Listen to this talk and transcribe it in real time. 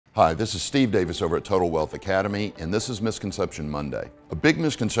Hi, this is Steve Davis over at Total Wealth Academy, and this is Misconception Monday. A big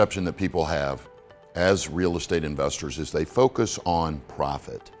misconception that people have as real estate investors is they focus on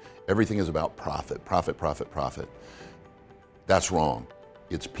profit. Everything is about profit, profit, profit, profit. That's wrong.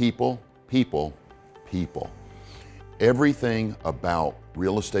 It's people, people, people. Everything about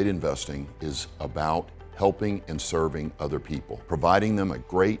real estate investing is about helping and serving other people, providing them a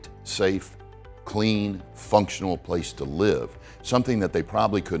great, safe, clean, functional place to live, something that they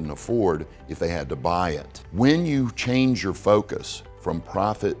probably couldn't afford if they had to buy it. When you change your focus from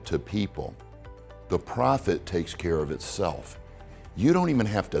profit to people, the profit takes care of itself. You don't even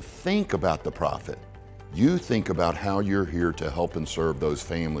have to think about the profit. You think about how you're here to help and serve those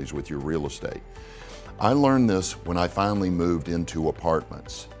families with your real estate. I learned this when I finally moved into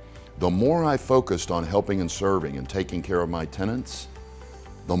apartments. The more I focused on helping and serving and taking care of my tenants,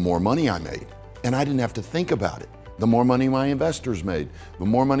 the more money I made. And I didn't have to think about it. The more money my investors made, the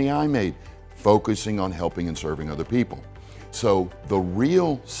more money I made, focusing on helping and serving other people. So the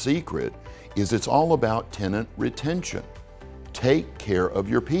real secret is it's all about tenant retention. Take care of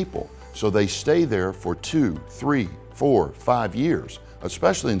your people so they stay there for 2, 3, 4, 5 years,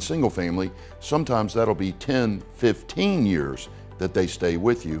 especially in single family. Sometimes that'll be 10, 15 years that they stay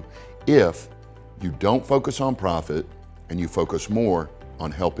with you if you don't focus on profit and you focus more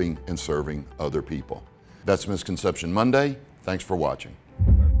on helping and serving other people. That's Misconception Monday. Thanks for watching.